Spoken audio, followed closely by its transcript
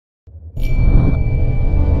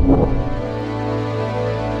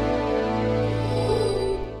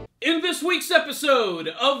week's episode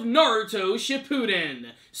of Naruto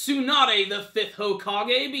Shippuden, Tsunade, the 5th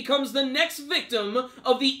Hokage, becomes the next victim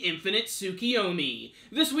of the Infinite Tsukiyomi.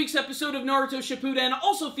 This week's episode of Naruto Shippuden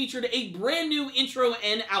also featured a brand new intro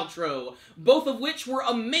and outro, both of which were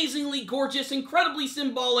amazingly gorgeous, incredibly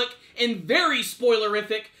symbolic, and very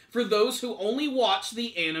spoilerific for those who only watch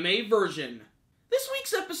the anime version. This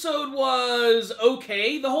week's episode was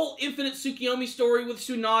okay. The whole Infinite Tsukiyomi story with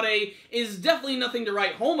Tsunade is definitely nothing to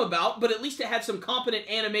write home about, but at least it had some competent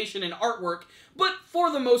animation and artwork. But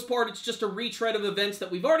for the most part, it's just a retread of events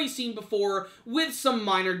that we've already seen before with some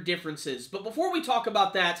minor differences. But before we talk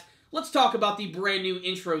about that, let's talk about the brand new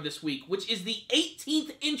intro this week, which is the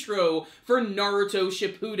 18th intro for Naruto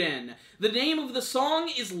Shippuden. The name of the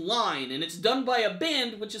song is Line, and it's done by a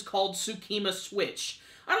band which is called Tsukima Switch.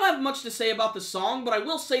 I don't have much to say about the song, but I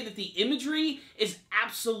will say that the imagery is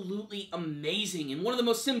absolutely amazing and one of the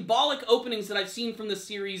most symbolic openings that I've seen from the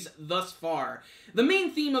series thus far. The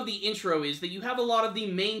main theme of the intro is that you have a lot of the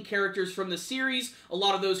main characters from the series, a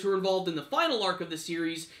lot of those who are involved in the final arc of the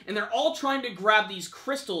series, and they're all trying to grab these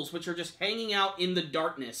crystals which are just hanging out in the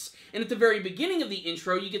darkness. And at the very beginning of the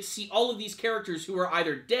intro, you get to see all of these characters who are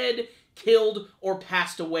either dead, killed, or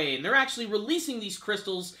passed away, and they're actually releasing these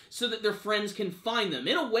crystals so that their friends can find them.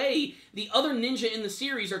 In a way, the other ninja in the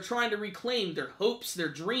series are trying to reclaim their hopes, their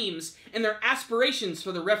dreams, and their aspirations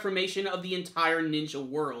for the reformation of the entire ninja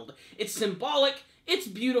world. It's symbolic, it's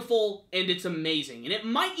beautiful, and it's amazing. And it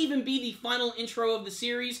might even be the final intro of the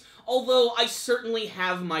series, although I certainly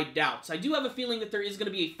have my doubts. I do have a feeling that there is going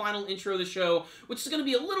to be a final intro of the show, which is going to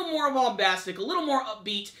be a little more bombastic, a little more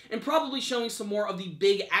upbeat, and probably showing some more of the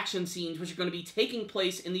big action scenes which are going to be taking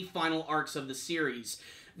place in the final arcs of the series.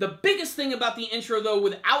 The biggest thing about the intro, though,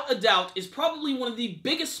 without a doubt, is probably one of the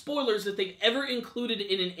biggest spoilers that they've ever included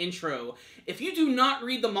in an intro. If you do not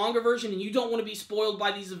read the manga version and you don't want to be spoiled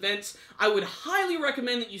by these events, I would highly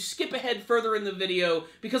recommend that you skip ahead further in the video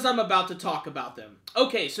because I'm about to talk about them.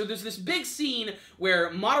 Okay, so there's this big scene where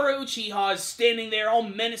Madara Uchiha is standing there all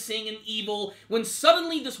menacing and evil when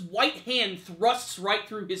suddenly this white hand thrusts right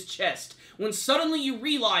through his chest, when suddenly you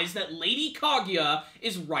realize that Lady Kaguya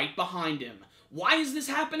is right behind him. Why is this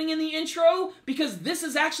happening in the intro? Because this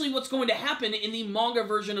is actually what's going to happen in the manga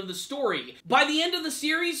version of the story. By the end of the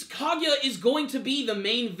series, Kaguya is going to be the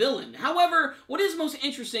main villain. However, what is most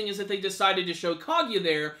interesting is that they decided to show Kaguya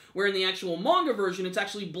there, where in the actual manga version, it's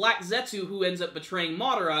actually Black Zetsu who ends up betraying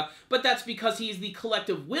Madara, but that's because he's the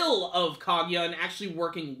collective will of Kaguya and actually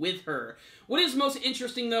working with her. What is most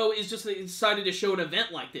interesting, though, is just that they decided to show an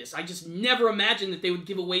event like this. I just never imagined that they would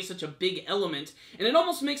give away such a big element, and it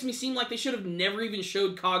almost makes me seem like they should have never even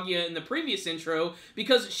showed Kaguya in the previous intro,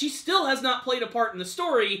 because she still has not played a part in the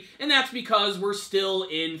story, and that's because we're still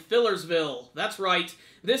in Fillersville. That's right.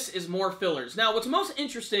 This is more fillers. Now, what's most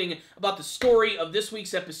interesting about the story of this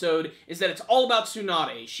week's episode is that it's all about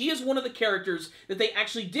Tsunade. She is one of the characters that they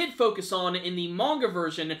actually did focus on in the manga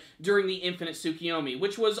version during the Infinite Tsukiyomi,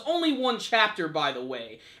 which was only one chapter, by the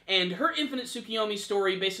way. And her Infinite Tsukiyomi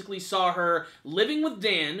story basically saw her living with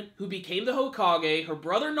Dan, who became the Hokage, her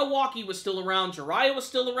brother Nawaki was still around, Jiraiya was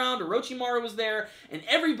still around, Orochimaru was there, and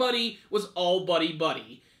everybody was all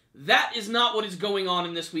buddy-buddy. That is not what is going on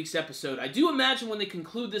in this week's episode. I do imagine when they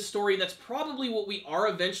conclude this story, that's probably what we are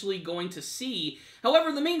eventually going to see.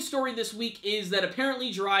 However, the main story this week is that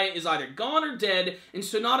apparently Jiraiya is either gone or dead, and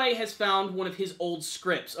Tsunade has found one of his old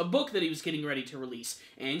scripts, a book that he was getting ready to release,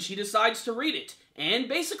 and she decides to read it. And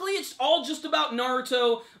basically, it's all just about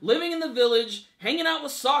Naruto living in the village, hanging out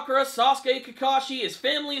with Sakura, Sasuke, Kakashi, his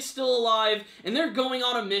family is still alive, and they're going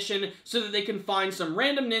on a mission so that they can find some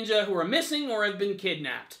random ninja who are missing or have been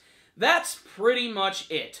kidnapped. That's pretty much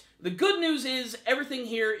it. The good news is, everything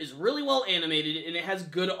here is really well animated, and it has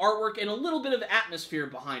good artwork and a little bit of atmosphere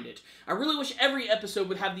behind it. I really wish every episode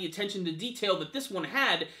would have the attention to detail that this one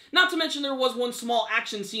had, not to mention there was one small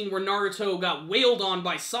action scene where Naruto got wailed on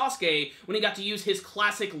by Sasuke when he got to use his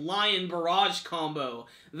classic lion barrage combo.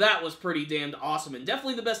 That was pretty damned awesome, and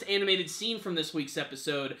definitely the best animated scene from this week's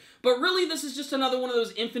episode. But really, this is just another one of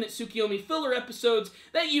those Infinite Tsukiyomi filler episodes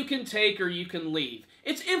that you can take or you can leave.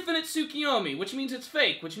 It's Infinite Tsukiyomi, which means it's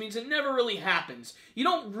fake, which means it never really happens. You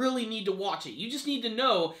don't really need to watch it. You just need to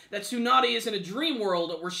know that Tsunade is in a dream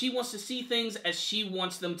world where she wants to see things as she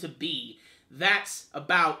wants them to be. That's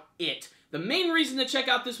about it. The main reason to check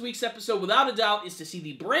out this week's episode, without a doubt, is to see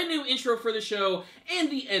the brand new intro for the show and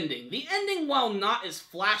the ending. The ending, while not as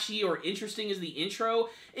flashy or interesting as the intro,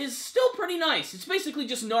 is still pretty nice. It's basically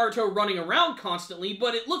just Naruto running around constantly,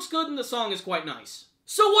 but it looks good and the song is quite nice.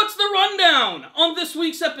 So what's the rundown on this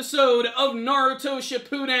week's episode of Naruto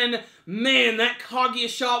Shippuden? Man, that Kaguya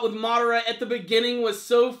shot with Madara at the beginning was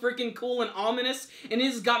so freaking cool and ominous, and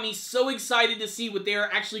it has got me so excited to see what they are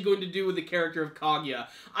actually going to do with the character of Kaguya.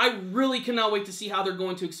 I really cannot wait to see how they're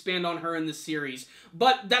going to expand on her in this series,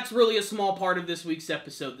 but that's really a small part of this week's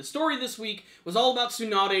episode. The story this week was all about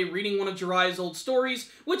Tsunade reading one of Jiraiya's old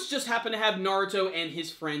stories, which just happened to have Naruto and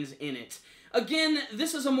his friends in it. Again,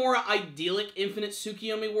 this is a more idyllic Infinite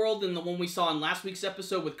Tsukiyomi world than the one we saw in last week's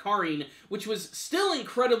episode with Karin, which was still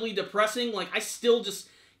incredibly depressing. Like, I still just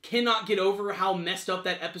cannot get over how messed up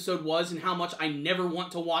that episode was and how much I never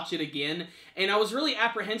want to watch it again. And I was really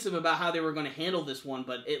apprehensive about how they were going to handle this one,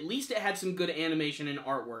 but at least it had some good animation and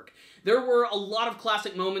artwork. There were a lot of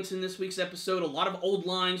classic moments in this week's episode, a lot of old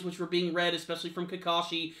lines which were being read, especially from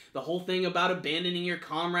Kakashi. The whole thing about abandoning your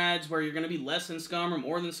comrades, where you're going to be less than scum or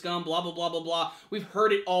more than scum, blah, blah, blah, blah, blah. We've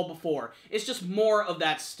heard it all before. It's just more of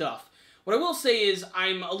that stuff. What I will say is,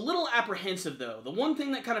 I'm a little apprehensive, though. The one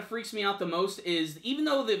thing that kind of freaks me out the most is, even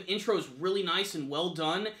though the intro is really nice and well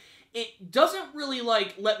done, it doesn't really,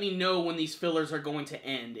 like, let me know when these fillers are going to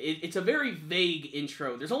end. It's a very vague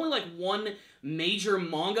intro. There's only, like, one major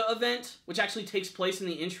manga event, which actually takes place in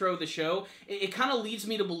the intro of the show. It kind of leads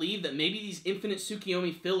me to believe that maybe these Infinite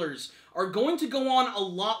Tsukiyomi fillers are going to go on a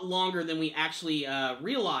lot longer than we actually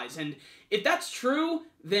realize. And if that's true,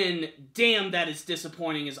 then damn, that is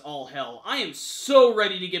disappointing as all hell. I am so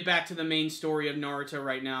ready to get back to the main story of Naruto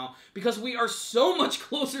right now, because we are so much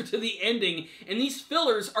closer to the ending, and these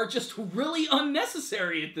fillers are just really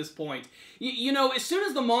unnecessary at this point. You know, as soon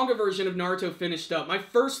as the manga version of Naruto finished up, my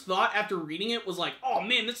first thought after reading it was like, oh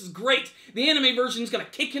man, this is great. The anime version is going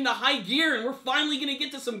to kick into high gear, and we're finally going to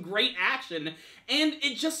get to some great action. And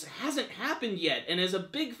it just hasn't happened yet, and as a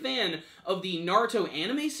big fan of the Naruto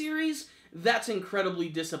anime series, that's incredibly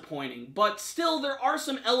disappointing. But still, there are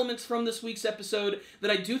some elements from this week's episode that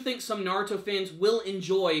I do think some Naruto fans will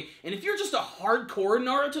enjoy. And if you're just a hardcore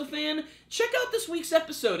Naruto fan, check out this week's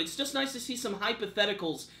episode. It's just nice to see some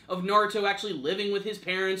hypotheticals of Naruto actually living with his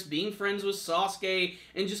parents, being friends with Sasuke,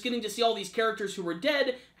 and just getting to see all these characters who were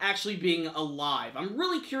dead actually being alive. I'm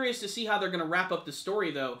really curious to see how they're going to wrap up the story,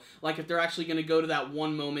 though. Like, if they're actually going to go to that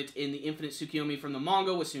one moment in the Infinite Tsukiyomi from the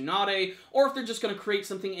manga with Tsunade, or if they're just going to create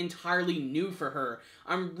something entirely new for her.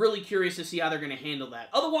 I'm really curious to see how they're going to handle that.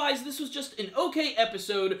 Otherwise, this was just an okay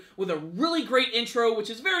episode with a really great intro, which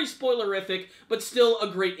is very spoilerific, but still a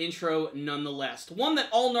great intro nonetheless. One that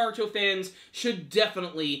all Naruto fans should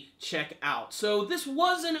definitely check out. So this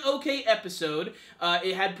was an okay episode.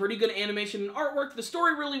 It had pretty good animation and artwork. The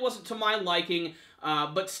story really wasn't to my liking,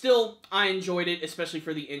 but still, I enjoyed it, especially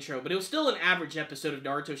for the intro. But it was still an average episode of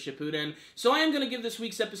Naruto Shippuden, so I am going to give this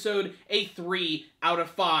week's episode a 3 out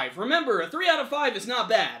of 5. Remember, a 3 out of 5 is not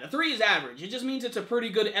bad. A 3 is average. It just means it's a pretty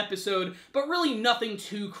good episode, but really nothing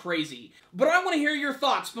too crazy. But I want to hear your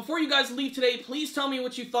thoughts. Before you guys leave today, please tell me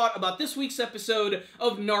what you thought about this week's episode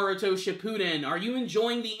of Naruto Shippuden. Are you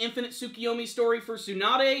enjoying the Infinite Tsukiyomi story for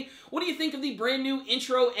Tsunade? What do you think of the brand new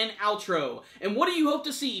intro and outro? And what do you hope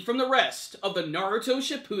to see from the rest of the Naruto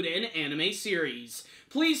Shippuden anime series?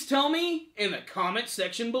 Please tell me in the comment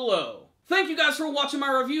section below. Thank you guys for watching my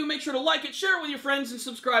review. Make sure to like it, share it with your friends, and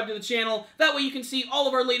subscribe to the channel. That way you can see all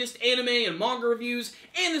of our latest anime and manga reviews,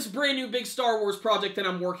 and this brand new big Star Wars project that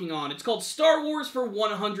I'm working on. It's called Star Wars for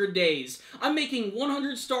 100 Days. I'm making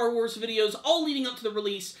 100 Star Wars videos, all leading up to the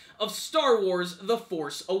release of Star Wars The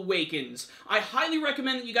Force Awakens. I highly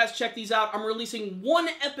recommend that you guys check these out. I'm releasing one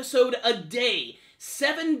episode a day,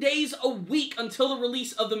 7 days a week until the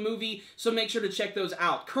release of the movie, so make sure to check those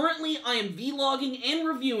out. Currently, I am vlogging and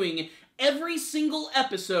reviewing every single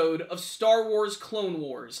episode of Star Wars Clone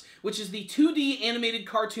Wars, which is the 2D animated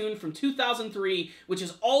cartoon from 2003, which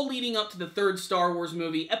is all leading up to the third Star Wars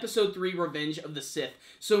movie, Episode 3, Revenge of the Sith.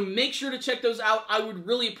 So make sure to check those out. I would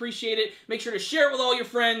really appreciate it. Make sure to share it with all your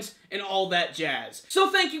friends and all that jazz.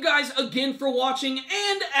 So thank you guys again for watching,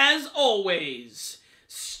 and as always,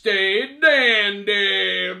 stay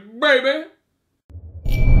dandy, baby!